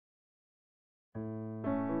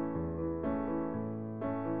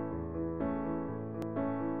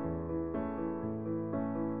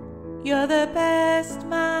You're the best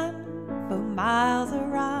man for miles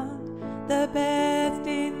around, the best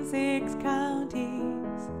in 6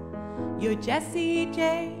 counties. You're Jesse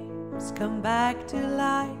James, come back to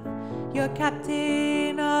life. You're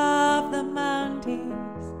captain of the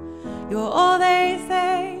Mounties. You're all they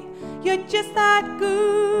say, you're just that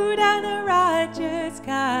good and a righteous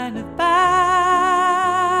kind of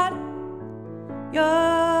bad.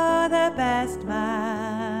 You're the best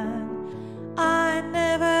man I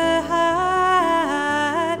never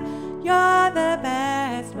had. You're the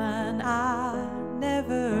best man I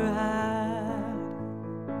never had.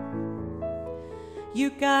 You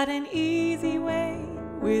got an easy way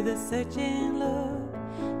with a searching look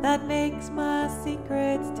that makes my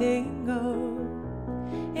secrets tingle.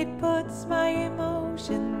 It puts my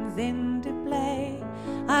emotions into play.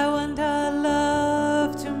 I want our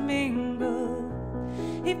love to mingle.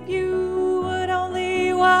 If you would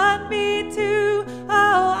only want me to,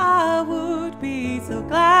 oh, I would be so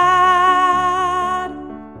glad.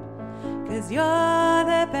 'Cause you're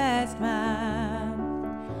the best man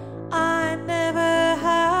I never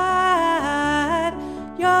had.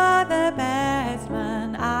 You're the best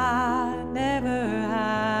man I never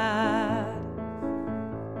had.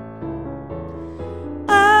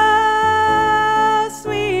 Oh,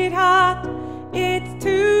 sweetheart, it's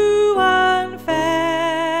too unfair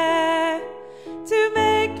to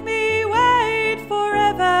make me wait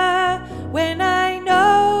forever when I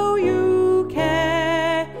know you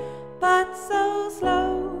care, but so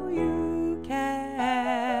slow you care.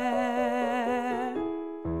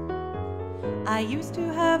 I used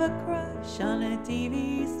to have a crush on a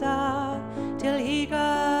TV star till he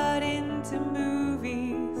got into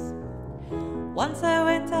movies. Once I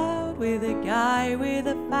went out with a guy with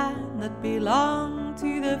a fan that belonged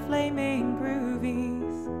to the Flaming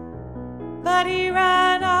Groovies, but he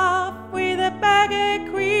ran off with a beggar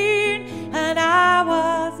queen, and I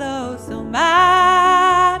was oh so mad.